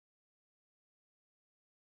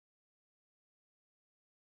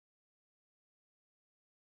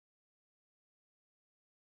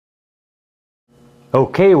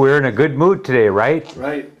Okay, we're in a good mood today, right?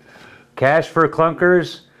 Right. Cash for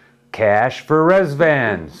clunkers, cash for res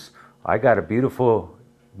vans. I got a beautiful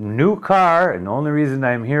new car, and the only reason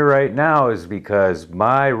I'm here right now is because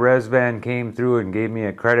my res van came through and gave me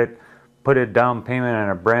a credit, put a down payment on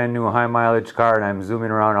a brand new high mileage car, and I'm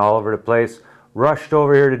zooming around all over the place. Rushed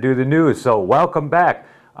over here to do the news, so welcome back.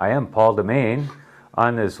 I am Paul Demain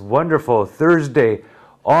on this wonderful Thursday,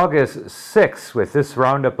 August 6th, with this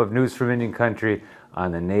roundup of news from Indian Country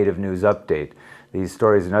on the Native News Update. These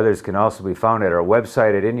stories and others can also be found at our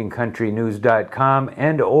website at IndianCountryNews.com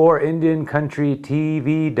and or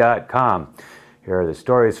IndianCountryTV.com. Here are the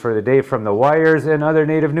stories for the day from the wires and other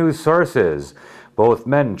Native news sources. Both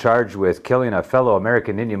men charged with killing a fellow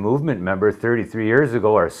American Indian Movement member 33 years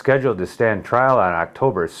ago are scheduled to stand trial on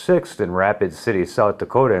October 6th in Rapid City, South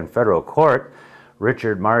Dakota in federal court.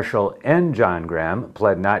 Richard Marshall and John Graham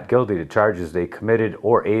pled not guilty to charges they committed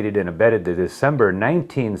or aided and abetted the December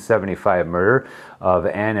 1975 murder of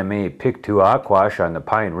Anime Pictuaqua on the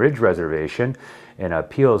Pine Ridge Reservation. An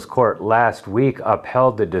appeals court last week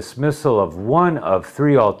upheld the dismissal of one of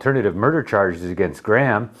three alternative murder charges against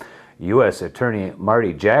Graham. U.S. Attorney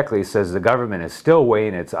Marty Jackley says the government is still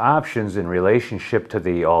weighing its options in relationship to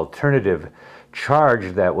the alternative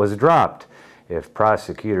charge that was dropped. If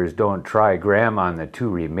prosecutors don't try Graham on the two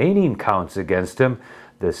remaining counts against him,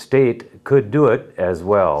 the state could do it as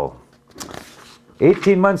well.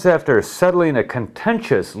 18 months after settling a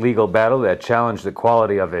contentious legal battle that challenged the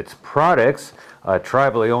quality of its products, a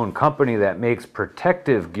tribally owned company that makes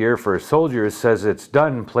protective gear for soldiers says it's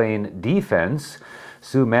done playing defense.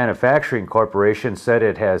 Sioux Manufacturing Corporation said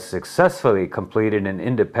it has successfully completed an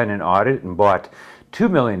independent audit and bought $2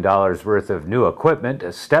 million worth of new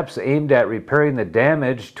equipment, steps aimed at repairing the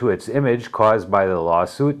damage to its image caused by the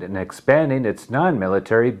lawsuit and expanding its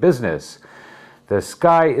non-military business. The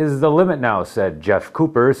sky is the limit now, said Jeff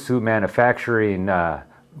Cooper, Sioux Manufacturing's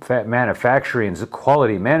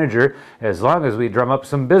quality manager, as long as we drum up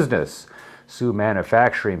some business. Sioux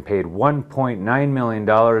Manufacturing paid $1.9 million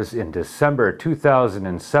in December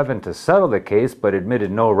 2007 to settle the case, but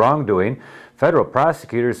admitted no wrongdoing. Federal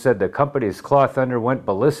prosecutors said the company's cloth underwent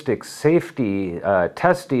ballistic safety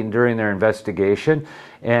testing during their investigation,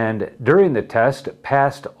 and during the test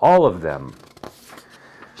passed all of them.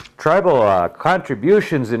 Tribal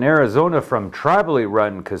contributions in Arizona from tribally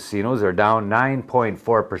run casinos are down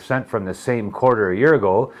 9.4% from the same quarter a year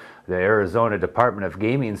ago. The Arizona Department of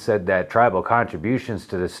Gaming said that tribal contributions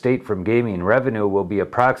to the state from gaming revenue will be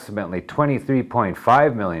approximately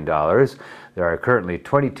 $23.5 million. There are currently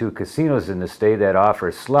 22 casinos in the state that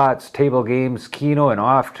offer slots, table games, keno, and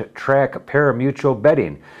off-track parimutuel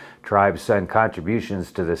betting. Tribes send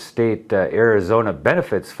contributions to the state Arizona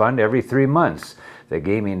Benefits Fund every 3 months. The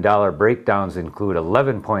gaming dollar breakdowns include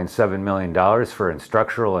 $11.7 million for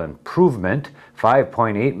instructional improvement,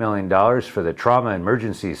 $5.8 million for the Trauma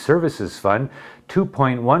Emergency Services Fund,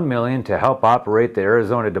 $2.1 million to help operate the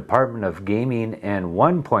Arizona Department of Gaming, and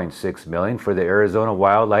 $1.6 million for the Arizona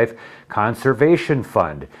Wildlife Conservation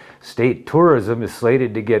Fund. State tourism is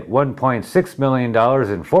slated to get $1.6 million, and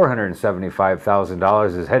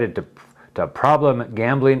 $475,000 is headed to problem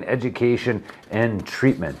gambling, education, and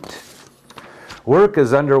treatment. Work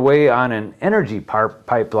is underway on an energy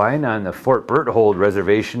pipeline on the Fort Berthold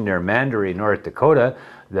Reservation near Mandaree, North Dakota.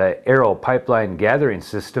 The Arrow Pipeline gathering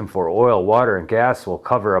system for oil, water, and gas will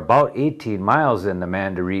cover about 18 miles in the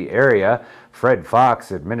Mandaree area. Fred Fox,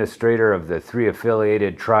 administrator of the three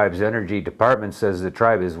affiliated tribes' energy department, says the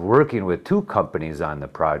tribe is working with two companies on the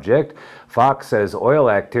project. Fox says oil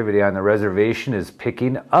activity on the reservation is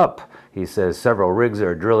picking up. He says several rigs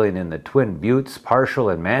are drilling in the Twin Buttes,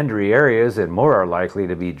 Parshall, and Mandaree areas, and more are likely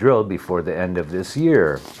to be drilled before the end of this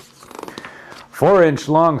year. 4-inch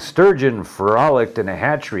long sturgeon frolicked in a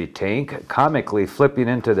hatchery tank, comically flipping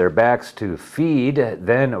into their backs to feed,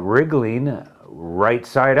 then wriggling right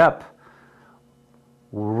side up.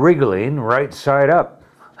 Wriggling right side up.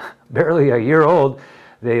 Barely a year old,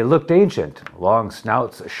 they looked ancient. Long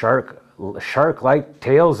snouts, shark-like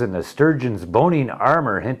tails, and the sturgeon's bony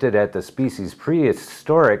armor hinted at the species'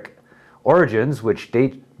 prehistoric origins, which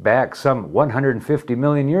date back some 150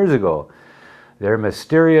 million years ago. They're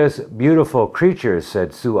mysterious, beautiful creatures,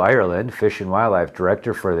 said Sue Ireland, Fish and Wildlife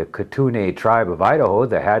Director for the Kootenai Tribe of Idaho,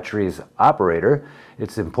 the hatchery's operator.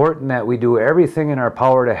 It's important that we do everything in our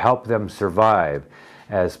power to help them survive.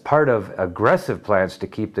 As part of aggressive plans to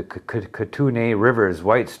keep the Kootenai River's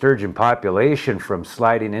white sturgeon population from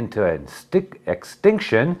sliding into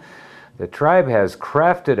extinction, the tribe has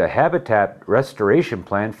crafted a habitat restoration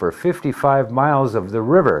plan for 55 miles of the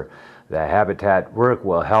river. The habitat work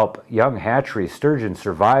will help young hatchery sturgeon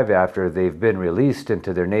survive after they've been released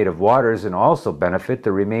into their native waters and also benefit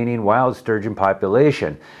the remaining wild sturgeon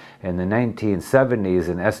population. In the 1970s,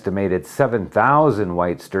 an estimated 7,000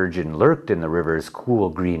 white sturgeon lurked in the river's cool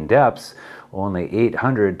green depths. Only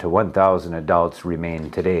 800 to 1,000 adults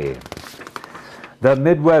remain today. The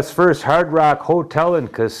Midwest's first Hard Rock Hotel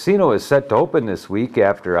and Casino is set to open this week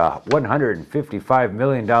after a $155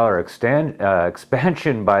 million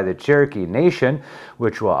expansion by the Cherokee Nation,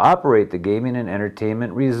 which will operate the gaming and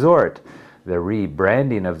entertainment resort. The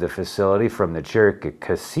rebranding of the facility from the Cherokee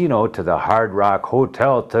Casino to the Hard Rock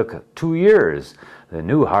Hotel took 2 years. The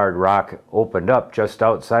new Hard Rock opened up just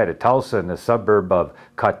outside of Tulsa in the suburb of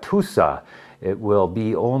Catoosa. It will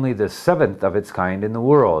be only the 7th of its kind in the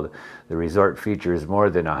world. The resort features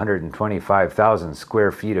more than 125,000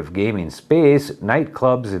 square feet of gaming space,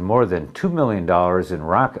 nightclubs, and more than $2 million in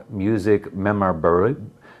rock music memorabilia.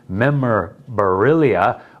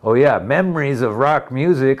 Oh yeah, memories of rock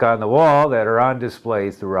music on the wall that are on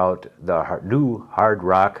display throughout the new Hard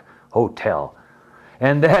Rock Hotel.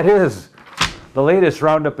 And that is the latest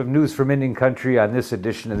roundup of news from Indian Country on this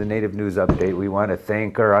edition of the Native News Update. We want to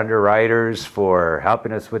thank our underwriters for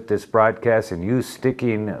helping us with this broadcast and you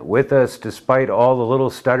sticking with us despite all the little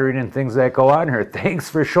stuttering and things that go on here. Thanks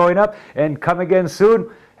for showing up and come again soon.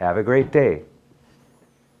 Have a great day.